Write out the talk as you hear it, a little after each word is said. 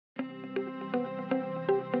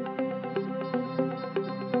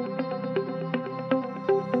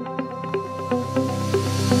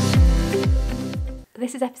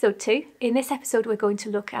This is episode 2. In this episode we're going to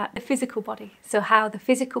look at the physical body, so how the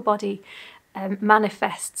physical body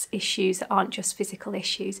manifests issues that aren't just physical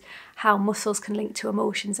issues, how muscles can link to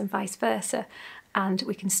emotions and vice versa, and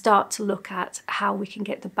we can start to look at how we can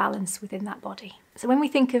get the balance within that body. So when we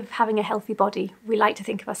think of having a healthy body, we like to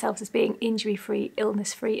think of ourselves as being injury-free,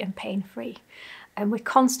 illness-free and pain-free. And we're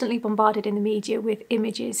constantly bombarded in the media with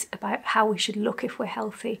images about how we should look if we're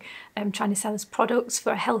healthy, trying to sell us products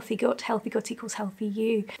for a healthy gut equals healthy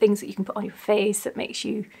you, things that you can put on your face that makes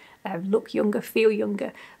you look younger, feel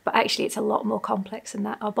younger. But actually it's a lot more complex than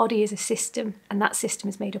that. Our body is a system, and that system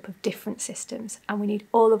is made up of different systems, and we need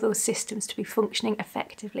all of those systems to be functioning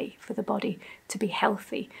effectively for the body to be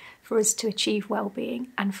healthy, for us to achieve well-being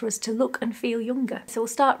and for us to look and feel younger. So we'll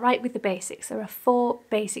start right with the basics. There are 4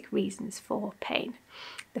 basic reasons for pain.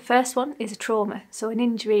 The first one is a trauma, so an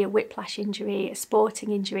injury, a whiplash injury, a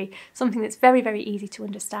sporting injury, something that's very, very easy to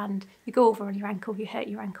understand. You go over on your ankle, you hurt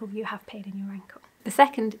your ankle, you have pain in your ankle. The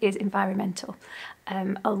second is environmental.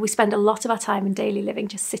 We spend a lot of our time in daily living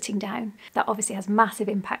just sitting down. That obviously has massive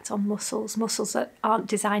impact on muscles that aren't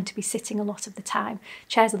designed to be sitting a lot of the time.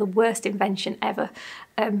 Chairs are the worst invention ever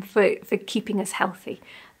for keeping us healthy.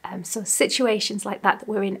 So situations like that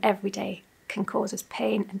we're in every day can cause us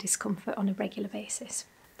pain and discomfort on a regular basis.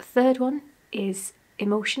 The third one is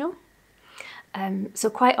emotional.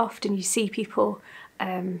 So quite often you see people,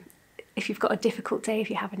 if you've got a difficult day, if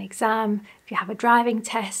you have an exam, if you have a driving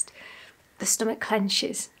test, the stomach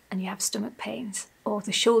clenches and you have stomach pains, or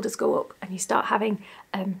the shoulders go up and you start having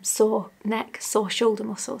sore neck, sore shoulder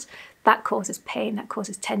muscles. That causes pain, that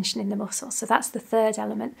causes tension in the muscles. So that's the third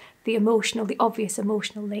element, the obvious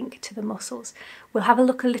emotional link to the muscles. We'll have a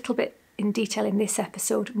look a little bit in detail in this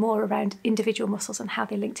episode more around individual muscles and how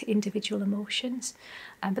they link to individual emotions,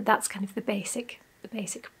 but that's kind of the basic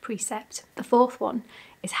precept. The fourth one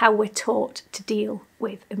is how we're taught to deal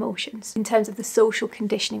with emotions in terms of the social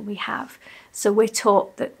conditioning we have. So we're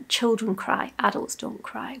taught that children cry, adults don't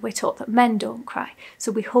cry. We're taught that men don't cry.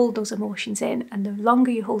 So we hold those emotions in, and the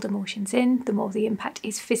longer you hold emotions in, the more the impact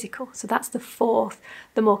is physical. So that's the fourth,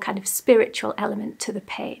 the more kind of spiritual element to the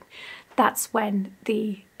pain. That's when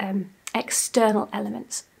the external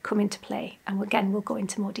elements come into play. And again, we'll go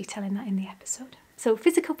into more detail in that in the episode. So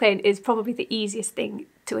physical pain is probably the easiest thing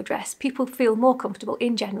to address. People feel more comfortable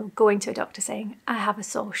in general going to a doctor saying, I have a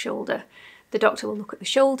sore shoulder. The doctor will look at the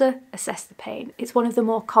shoulder, assess the pain. It's one of the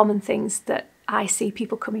more common things that I see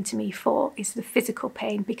people coming to me for is the physical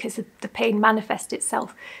pain, because the pain manifests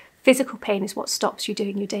itself. Physical pain is what stops you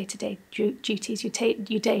doing your day-to-day duties,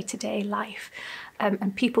 your day-to-day life.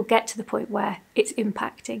 And people get to the point where it's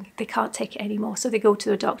impacting. They can't take it anymore, so they go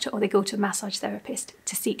to a doctor or they go to a massage therapist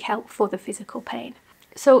to seek help for the physical pain.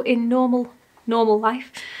 So in normal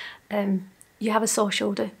life, you have a sore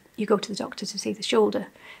shoulder, you go to the doctor to see the shoulder.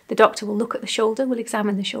 The doctor will look at the shoulder, will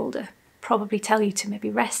examine the shoulder, probably tell you to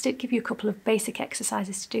maybe rest it, give you a couple of basic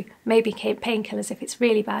exercises to do, maybe painkillers if it's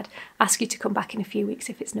really bad, ask you to come back in a few weeks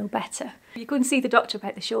if it's no better. You go and see the doctor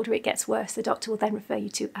about the shoulder, it gets worse, the doctor will then refer you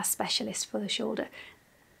to a specialist for the shoulder.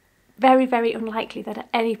 Very, very unlikely that at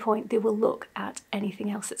any point they will look at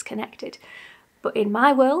anything else that's connected. But in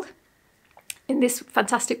my world, in this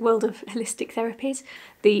fantastic world of holistic therapies,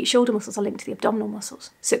 the shoulder muscles are linked to the abdominal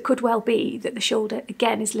muscles. So it could well be that the shoulder,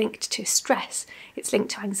 again, is linked to stress. It's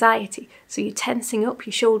linked to anxiety. So you're tensing up,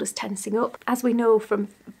 your shoulder's tensing up. As we know from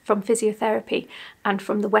physiotherapy and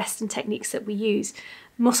from the Western techniques that we use,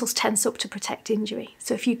 muscles tense up to protect injury.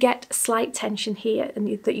 So if you get a slight tension here and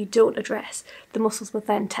that you don't address, the muscles will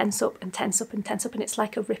then tense up and tense up and tense up, and it's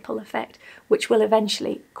like a ripple effect, which will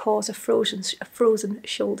eventually cause a frozen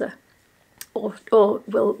shoulder. Or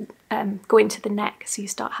will go into the neck, so you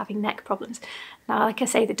start having neck problems. Now, like I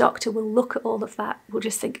say, the doctor will look at all of that, will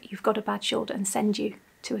just think you've got a bad shoulder and send you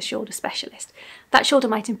to a shoulder specialist. That shoulder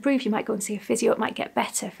might improve, you might go and see a physio, it might get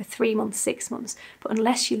better for 3 months, 6 months, but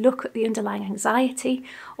unless you look at the underlying anxiety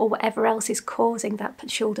or whatever else is causing that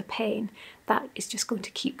shoulder pain, that is just going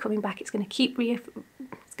to keep coming back. It's going to keep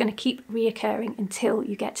reoccurring until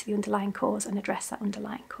you get to the underlying cause and address that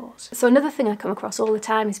underlying cause. So another thing I come across all the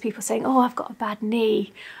time is people saying, oh, I've got a bad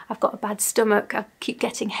knee, I've got a bad stomach, I keep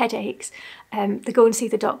getting headaches. They go and see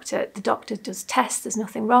the doctor does tests, there's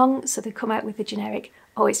nothing wrong, so they come out with the generic,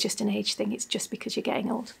 oh, it's just an age thing, it's just because you're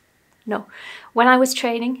getting old. No. When I was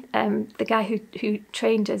training, the guy who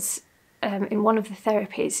trained us in one of the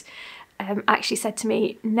therapies actually said to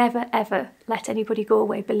me, never ever let anybody go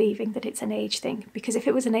away believing that it's an age thing, because if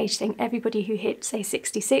it was an age thing, everybody who hit, say,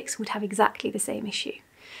 66 would have exactly the same issue.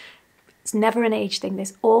 It's never an age thing.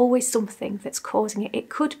 There's always something that's causing it. It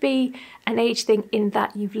could be an age thing in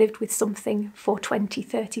that you've lived with something for 20,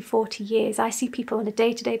 30, 40 years. I see people on a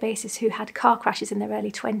day-to-day basis who had car crashes in their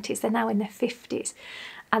early 20s. They're now in their 50s.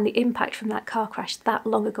 And the impact from that car crash that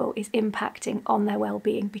long ago is impacting on their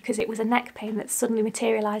well-being because it was a neck pain that suddenly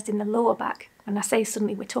materialised in the lower back. When I say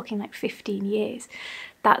suddenly, we're talking like 15 years.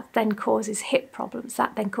 That then causes hip problems,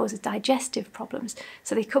 that then causes digestive problems.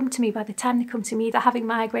 So they come to me, by the time they come to me, they're having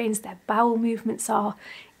migraines, their bowel movements are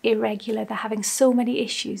irregular, they're having so many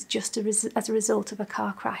issues just as a result of a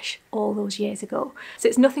car crash all those years ago. So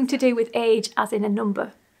it's nothing to do with age as in a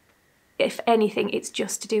number. If anything, it's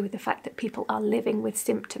just to do with the fact that people are living with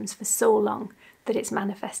symptoms for so long that it's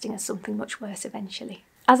manifesting as something much worse eventually.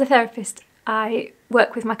 As a therapist, I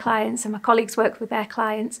work with my clients and my colleagues work with their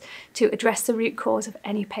clients to address the root cause of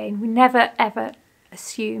any pain. We never ever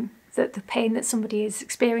assume that the pain that somebody is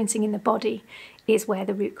experiencing in the body is where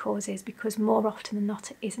the root cause is, because more often than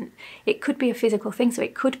not it isn't. It could be a physical thing, so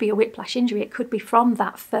it could be a whiplash injury, it could be from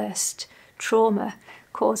that first trauma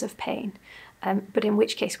cause of pain. But in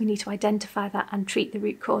which case we need to identify that and treat the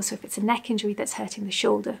root cause. So if it's a neck injury that's hurting the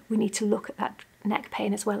shoulder, we need to look at that neck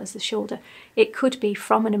pain as well as the shoulder. It could be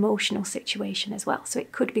from an emotional situation as well. So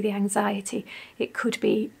it could be the anxiety, it could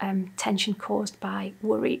be tension caused by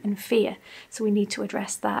worry and fear. So we need to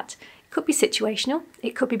address that. It could be situational.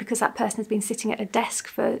 It could be because that person has been sitting at a desk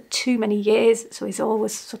for too many years, so he's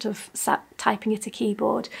always sort of sat typing at a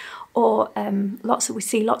keyboard. Or we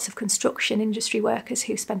see lots of construction industry workers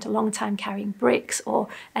who spent a long time carrying bricks, or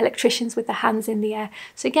electricians with their hands in the air.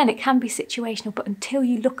 So again, it can be situational, but until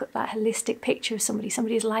you look at that holistic picture of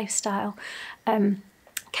somebody's lifestyle,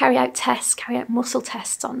 carry out tests, carry out muscle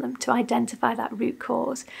tests on them to identify that root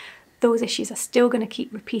cause, those issues are still going to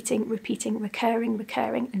keep repeating,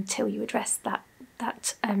 recurring until you address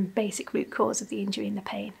that basic root cause of the injury and the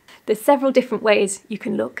pain. There's several different ways you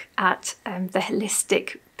can look at the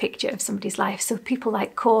holistic picture of somebody's life. So people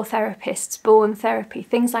like core therapists, bone therapy,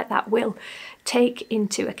 things like that will take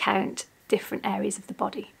into account different areas of the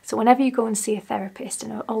body. So whenever you go and see a therapist,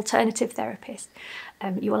 an alternative therapist,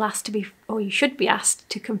 you will ask to be, or you should be asked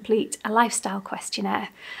to complete a lifestyle questionnaire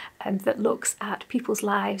that looks at people's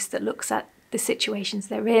lives, that looks at the situations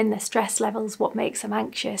they're in, their stress levels, what makes them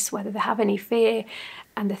anxious, whether they have any fear,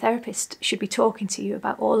 and the therapist should be talking to you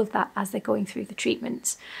about all of that as they're going through the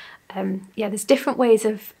treatments. There's different ways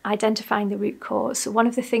of identifying the root cause. So one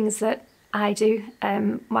of the things that I do,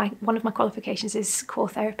 one of my qualifications is core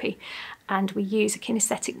therapy, and we use a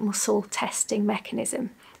kinesthetic muscle testing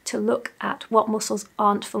mechanism to look at what muscles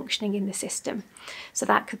aren't functioning in the system. So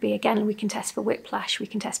that could be, again, we can test for whiplash, we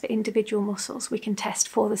can test for individual muscles, we can test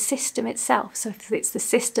for the system itself. So if it's the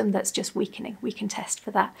system that's just weakening, we can test for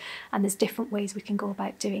that. And there's different ways we can go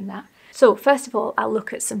about doing that. So first of all, I'll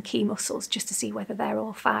look at some key muscles just to see whether they're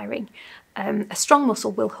all firing. A strong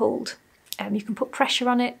muscle will hold. You can put pressure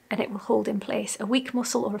on it and it will hold in place. A weak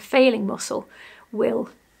muscle or a failing muscle will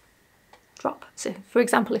drop. So for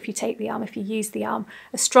example, if you take the arm, if you use the arm,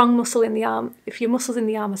 a strong muscle in the arm, if your muscles in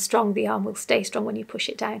the arm are strong, the arm will stay strong when you push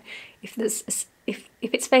it down. If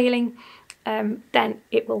it's failing, then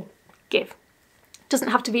it will give. Doesn't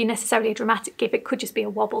have to be necessarily a dramatic give, it could just be a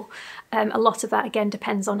wobble. A lot of that again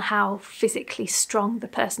depends on how physically strong the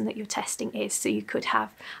person that you're testing is. So you could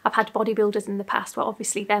have, I've had bodybuilders in the past where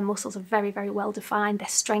obviously their muscles are very, very well defined, their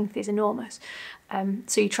strength is enormous.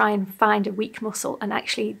 So you try and find a weak muscle and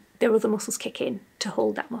actually their other muscles kick in to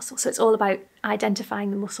hold that muscle. So it's all about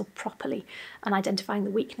identifying the muscle properly and identifying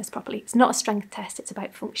the weakness properly. It's not a strength test, it's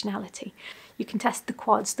about functionality. You can test the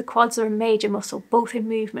quads. The quads are a major muscle, both in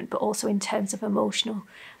movement, but also in terms of emotional,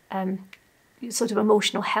 sort of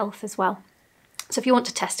emotional health as well. So if you want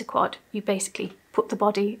to test a quad, you basically put the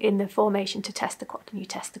body in the formation to test the quad and you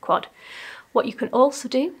test the quad. What you can also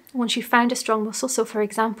do, once you've found a strong muscle, so for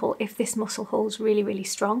example, if this muscle holds really, really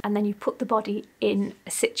strong and then you put the body in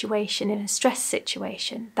a situation, in a stress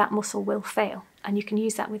situation, that muscle will fail. And you can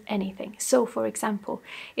use that with anything. So for example,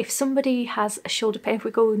 if somebody has a shoulder pain, if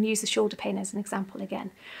we go and use the shoulder pain as an example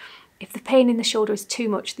again, if the pain in the shoulder is too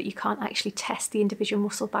much that you can't actually test the individual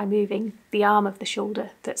muscle by moving the arm of the shoulder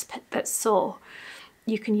that's sore,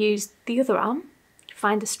 you can use the other arm,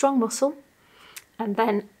 find the strong muscle, and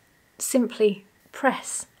then simply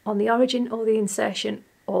press on the origin or the insertion,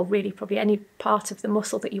 or really probably any part of the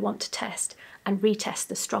muscle that you want to test, and retest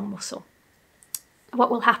the strong muscle. What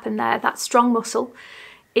will happen there, that strong muscle,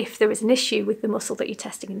 if there is an issue with the muscle that you're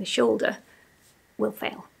testing in the shoulder, will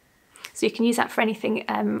fail. So you can use that for anything.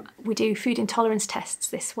 We do food intolerance tests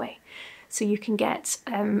this way. So you can get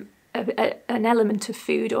an element of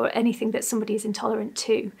food or anything that somebody is intolerant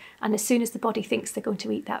to. And as soon as the body thinks they're going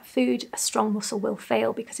to eat that food, a strong muscle will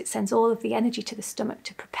fail because it sends all of the energy to the stomach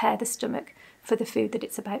to prepare the stomach for the food that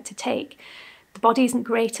it's about to take. The body isn't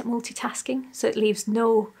great at multitasking, so it leaves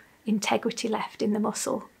no integrity left in the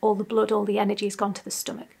muscle. All the blood, all the energy has gone to the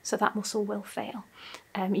stomach, so that muscle will fail.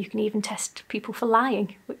 You can even test people for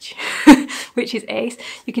lying, which which is ace.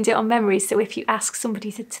 You can do it on memories. So if you ask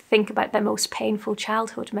somebody to think about their most painful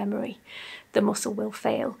childhood memory, the muscle will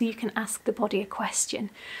fail. You can ask the body a question,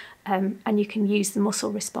 and you can use the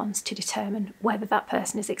muscle response to determine whether that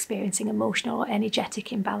person is experiencing emotional or energetic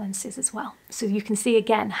imbalances as well. So you can see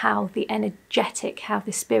again how the energetic, how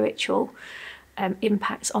the spiritual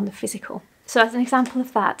impacts on the physical. So as an example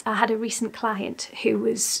of that, I had a recent client who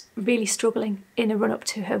was really struggling in a run-up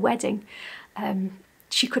to her wedding.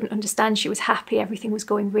 She couldn't understand, she was happy, everything was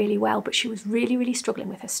going really well, but she was really struggling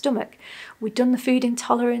with her stomach. We'd done the food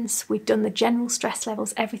intolerance, we'd done the general stress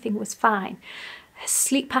levels, everything was fine. Her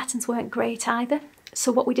sleep patterns weren't great either.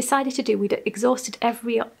 So what we decided to do, we'd exhausted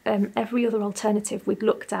every other alternative. We'd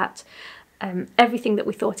looked at everything that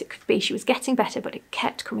we thought it could be. She was getting better, but it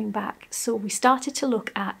kept coming back. So we started to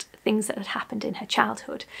look at things that had happened in her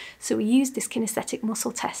childhood. So we used this kinesthetic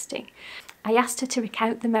muscle testing. I asked her to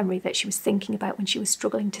recount the memory that she was thinking about when she was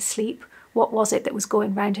struggling to sleep. What was it that was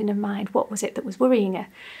going round in her mind? What was it that was worrying her?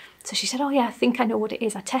 So she said, oh yeah, I think I know what it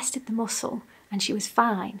is. I tested the muscle and she was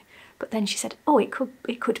fine. But then she said, oh, it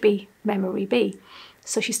could be memory B.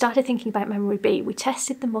 So she started thinking about memory B. We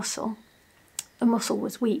tested the muscle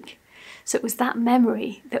was weak. So it was that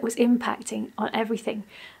memory that was impacting on everything.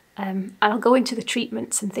 And I'll go into the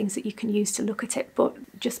treatments and things that you can use to look at it,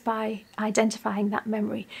 but just by identifying that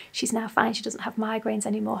memory, she's now fine. She doesn't have migraines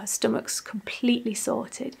anymore. Her stomach's completely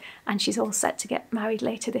sorted and she's all set to get married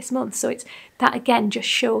later this month. So it's that again just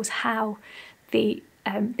shows how the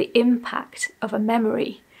impact of a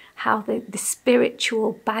memory, how the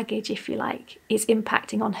spiritual baggage, if you like, is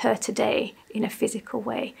impacting on her today in a physical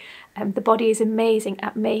way. The body is amazing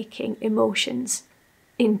at making emotions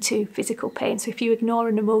into physical pain. So if you ignore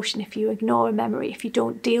an emotion, if you ignore a memory, if you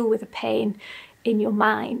don't deal with a pain in your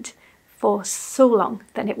mind for so long,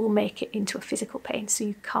 then it will make it into a physical pain. So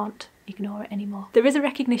you can't ignore it anymore. There is a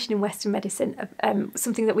recognition in Western medicine of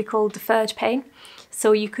something that we call deferred pain.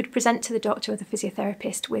 So you could present to the doctor or the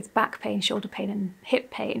physiotherapist with back pain, shoulder pain and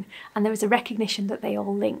hip pain, and there is a recognition that they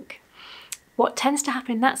all link. What tends to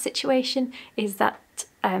happen in that situation is that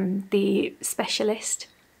the specialist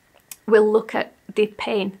will look at the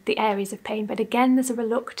pain, the areas of pain, but again there's a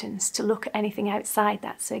reluctance to look at anything outside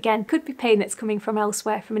that. So again, could be pain that's coming from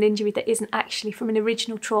elsewhere, from an injury that isn't actually, from an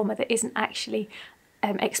original trauma that isn't actually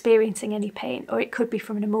experiencing any pain, or it could be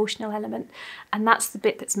from an emotional element, and that's the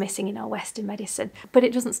bit that's missing in our Western medicine. But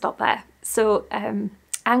it doesn't stop there. So I'm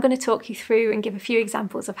going to talk you through and give a few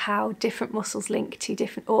examples of how different muscles link to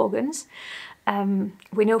different organs.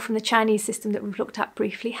 We know from the Chinese system that we've looked at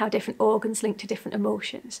briefly how different organs link to different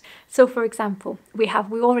emotions. So for example, we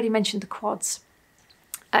already mentioned the quads.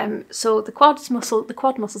 So the quad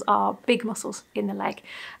muscles are big muscles in the leg.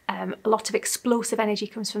 A lot of explosive energy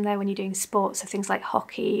comes from there when you're doing sports, so things like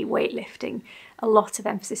hockey, weightlifting. A lot of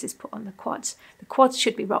emphasis is put on the quads. The quads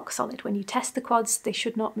should be rock solid. When you test the quads, they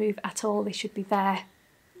should not move at all. They should be there,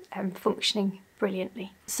 functioning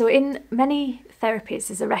brilliantly. So in many therapies,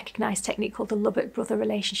 there's a recognised technique called the Lubbock-Brother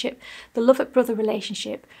relationship. The Lubbock-Brother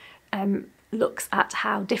relationship looks at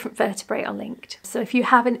how different vertebrae are linked. So if you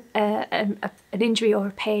have an injury or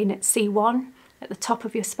a pain at C1 at the top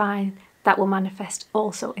of your spine, that will manifest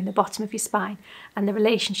also in the bottom of your spine, and the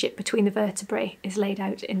relationship between the vertebrae is laid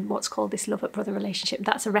out in what's called this Lubbock-Brother relationship.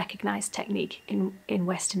 That's a recognised technique in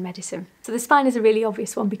Western medicine. So the spine is a really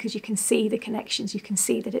obvious one because you can see the connections, you can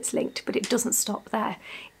see that it's linked, but it doesn't stop there.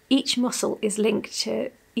 Each muscle is linked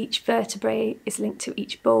to each vertebrae, is linked to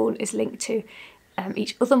each bone, is linked to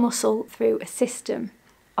each other muscle through a system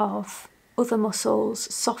of other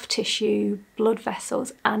muscles, soft tissue, blood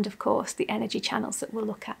vessels, and of course the energy channels that we'll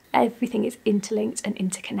look at. Everything is interlinked and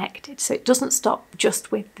interconnected, so it doesn't stop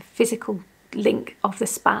just with the physical link of the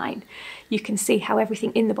spine. You can see how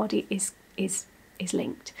everything in the body is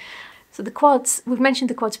linked. So the quads, we've mentioned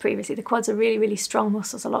the quads previously. The quads are really strong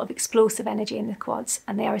muscles, a lot of explosive energy in the quads,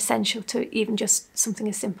 and they are essential to even just something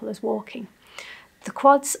as simple as walking. The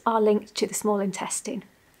quads are linked to the small intestine.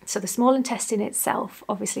 So the small intestine itself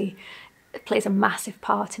obviously plays a massive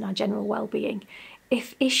part in our general well-being.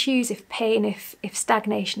 If issues, if pain, if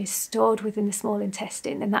stagnation is stored within the small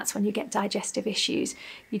intestine, then that's when you get digestive issues.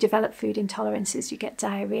 You develop food intolerances, you get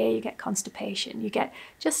diarrhea, you get constipation, you get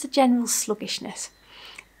just a general sluggishness.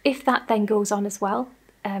 If that then goes on as well,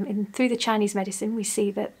 through the Chinese medicine, we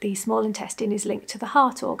see that the small intestine is linked to the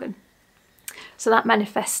heart organ. So that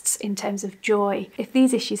manifests in terms of joy. If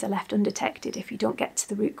these issues are left undetected, if you don't get to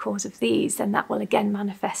the root cause of these, then that will again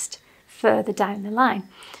manifest further down the line.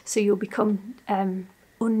 So you'll become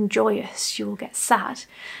unjoyous, you'll get sad.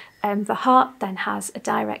 The heart then has a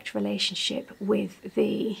direct relationship with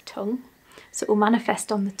the tongue, so it will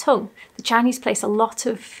manifest on the tongue. The Chinese place a lot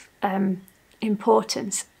of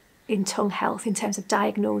importance in tongue health in terms of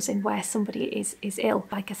diagnosing where somebody is ill.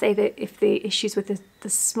 Like I say, that if the issues with the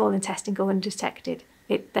small intestine go undetected,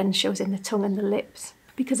 it then shows in the tongue and the lips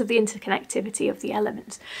because of the interconnectivity of the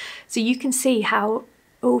elements. So you can see how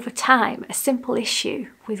over time a simple issue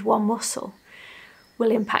with one muscle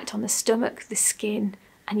will impact on the stomach, the skin,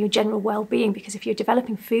 and your general well-being, because if you're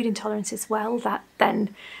developing food intolerance as well, that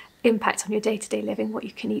then impacts on your day-to-day living, what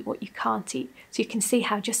you can eat, what you can't eat. So you can see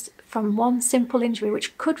how just from one simple injury,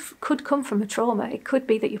 which could come from a trauma, it could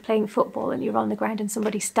be that you're playing football and you're on the ground and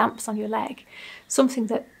somebody stamps on your leg, something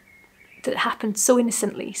that happened so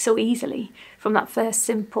innocently, so easily, from that first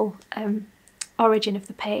simple origin of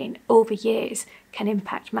the pain over years can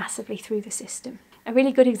impact massively through the system. A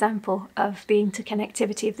really good example of the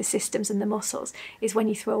interconnectivity of the systems and the muscles is when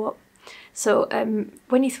you throw up. So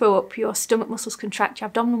when you throw up, your stomach muscles contract, your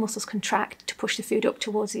abdominal muscles contract to push the food up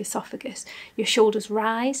towards the esophagus. Your shoulders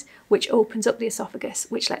rise, which opens up the esophagus,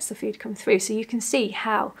 which lets the food come through. So you can see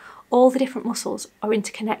how all the different muscles are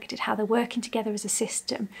interconnected, how they're working together as a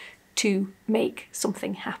system to make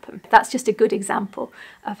something happen. That's just a good example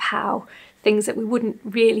of how things that we wouldn't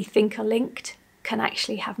really think are linked can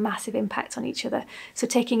actually have massive impact on each other. So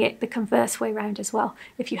taking it the converse way around as well.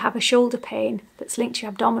 If you have a shoulder pain that's linked to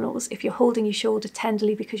your abdominals, if you're holding your shoulder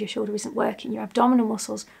tenderly because your shoulder isn't working, your abdominal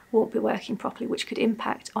muscles won't be working properly, which could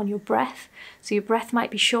impact on your breath. So your breath might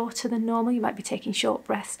be shorter than normal, you might be taking short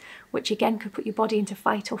breaths, which again could put your body into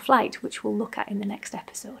fight or flight, which we'll look at in the next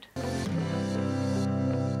episode.